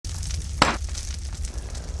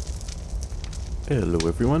Hello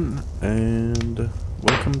everyone, and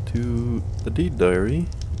welcome to the deed diary.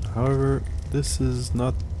 However, this is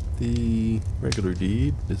not the regular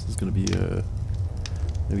deed. This is going to be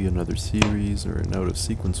maybe another series or an out of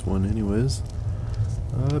sequence one anyways.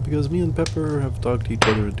 Because me and Pepper have talked to each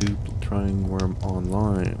other into trying Wurm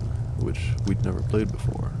online, which we'd never played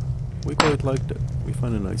before. We quite liked it. We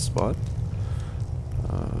found a nice spot.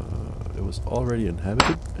 It was already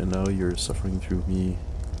inhabited, and now you're suffering through me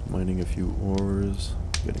mining a few ores,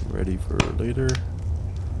 getting ready for later,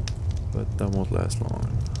 but that won't last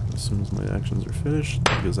long. As soon as my actions are finished,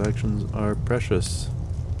 because actions are precious.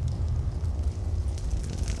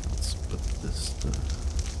 Let's put this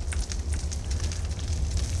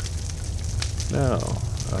now.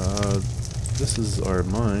 This is our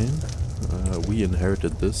mine. We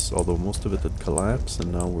inherited this, although most of it had collapsed,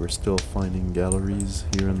 and now we're still finding galleries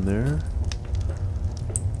here and there.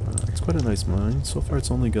 It's quite a nice mine. So far it's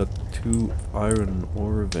only got 2 iron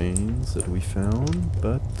ore veins that we found,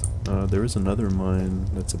 but there is another mine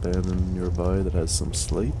that's abandoned nearby that has some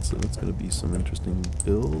slate, so that's going to be some interesting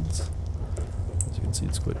builds. As you can see,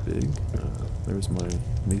 it's quite big. There's my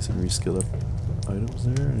masonry skill up items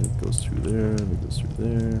there, and it goes through there, and it goes through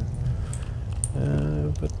there.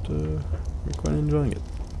 But we're quite enjoying it.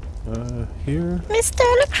 Here, Mr.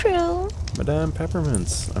 LeCrew. Madame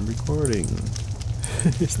Peppermints, I'm recording.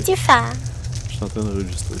 Stéphane. Je suis en train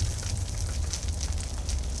d'enregistrer.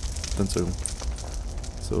 Attends une seconde.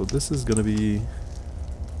 So this is gonna be...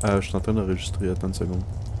 je suis en train d'enregistrer, attends une seconde.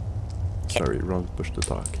 Sorry, wrong push to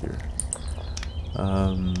talk here.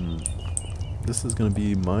 This is gonna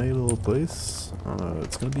be my little place.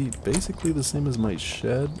 It's gonna be basically the same as my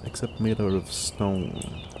shed, except made out of stone.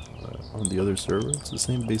 On the other server, it's the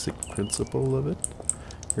same basic principle of it.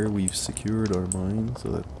 Here we've secured our mine so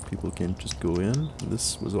that people can't just go in.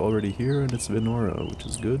 This was already here, and it's Venora, which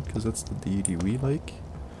is good because that's the deity we like.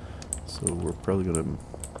 So we're probably gonna...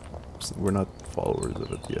 We're not followers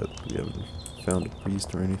of it yet. We haven't found a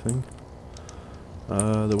priest or anything.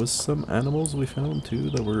 There was some animals we found too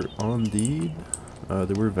that were on deed.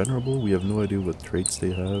 They were venerable. We have no idea what traits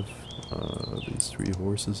they have. These 3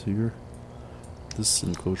 horses here. This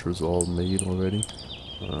enclosure is all made already.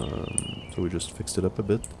 So we just fixed it up a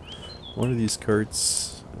bit. One of these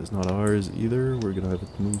carts is not ours either. We're gonna have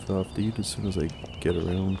it moved off deed as soon as I get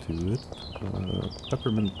around to it.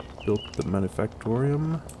 Peppermint built the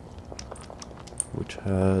manufactorium, which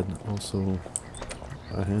had also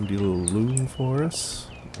a handy little loom for us.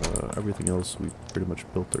 Everything else we pretty much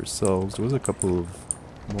built ourselves. There was a couple of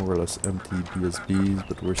more or less empty BSBs,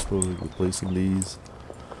 but we're slowly replacing these.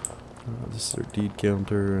 This is our deed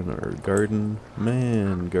counter and our garden.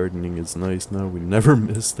 Man, gardening is nice now. We never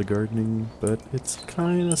miss the gardening, but it's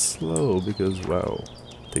kind of slow because, wow,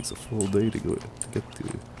 it takes a full day to get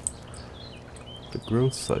to the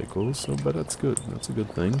growth cycle. So, but that's good. That's a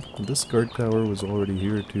good thing. And this guard tower was already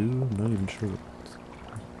here too. I'm not even sure what.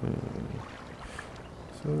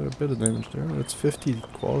 So a bit of damage there. That's 50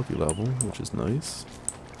 quality level, which is nice.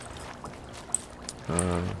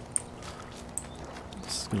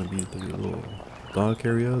 This is gonna be the little dock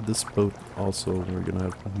area. This boat also we're gonna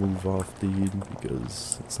have to move off deed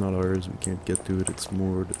because it's not ours. We can't get to it. It's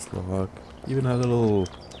moored. It's locked. Even had a little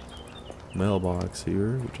mailbox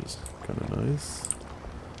here, which is kind of nice.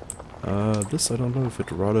 This I don't know if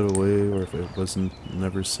it rotted away or if it wasn't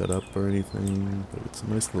never set up or anything, but it's a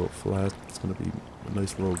nice little flat. It's gonna be a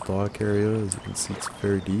nice little dock area. As you can see, it's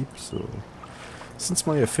very deep, so since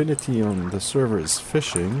my affinity on the server is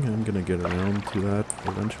fishing, I'm gonna get around to that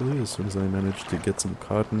eventually as soon as I manage to get some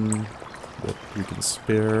cotton that we can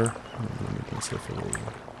spare. I'm gonna make myself a little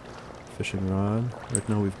fishing rod. Right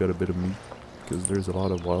now we've got a bit of meat because there's a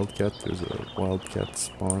lot of wildcat. There's a wildcat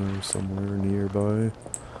spawner somewhere nearby.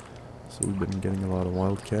 So we've been getting a lot of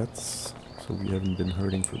wildcats, so we haven't been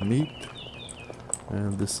hurting for meat.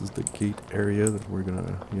 And this is the gate area that we're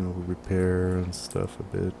gonna, repair and stuff a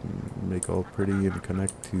bit and make all pretty and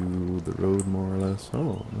connect to the road more or less.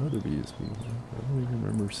 Oh, another BSB. I don't even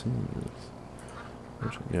remember seeing this.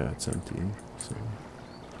 Actually, yeah, it's empty, so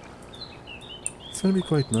it's gonna be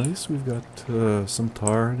quite nice. We've got some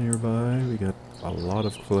tar nearby. We got a lot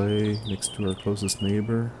of clay next to our closest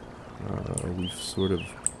neighbor. We've sort of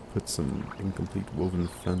put some incomplete woven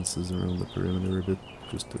fences around the perimeter a bit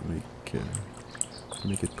just to make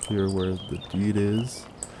it clear where the deed is.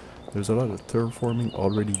 There's a lot of terraforming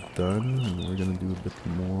already done, and we're gonna do a bit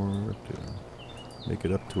more to make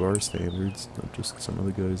it up to our standards, not just some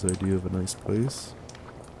other guy's idea of a nice place.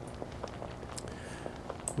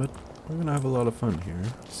 But we're gonna have a lot of fun here,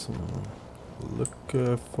 so look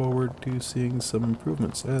forward to seeing some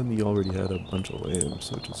improvements. And he already had a bunch of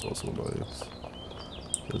lamps, which is also nice.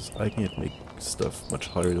 because I can't make stuff much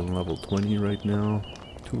higher than level 20 right now,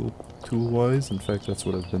 tool-wise. In fact, that's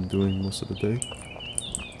what I've been doing most of the day.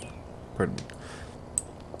 Pardon me.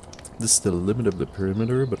 This is the limit of the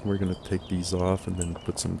perimeter, but we're going to take these off and then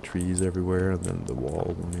put some trees everywhere, and then the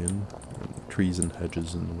wall one in, and trees and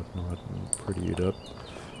hedges and whatnot, and pretty it up.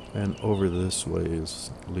 And over this way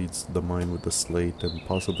leads the mine with the slate and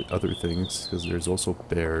possibly other things, because there's also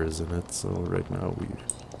bears in it, so right now we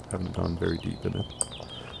haven't gone very deep in it.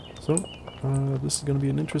 So, this is going to be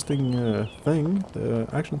an interesting thing. The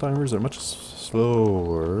action timers are much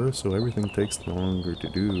slower, so everything takes longer to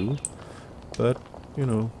do. But, you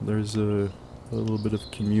know, there's a little bit of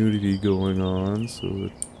community going on, so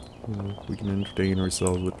that, you know, we can entertain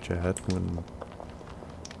ourselves with chat when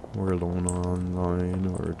we're alone online,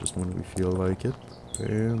 or just when we feel like it.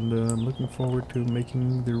 And I'm looking forward to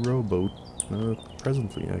making the rowboat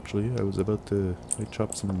presently. Actually, I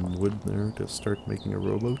chopped some wood there to start making a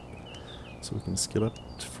rowboat, so we can skill up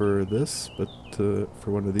for this, but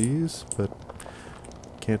for one of these. But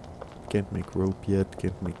can't make rope yet,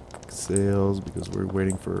 can't make sails because we're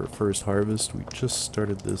waiting for our first harvest. We just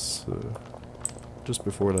started this just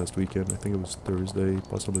before last weekend. I think it was Thursday,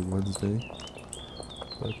 possibly Wednesday.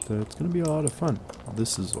 But it's going to be a lot of fun.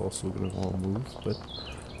 This is also going to all move, but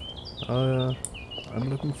I'm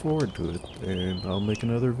looking forward to it, and I'll make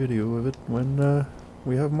another video of it when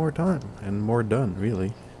we have more time, and more done,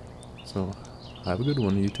 really. So, have a good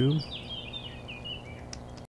one, YouTube.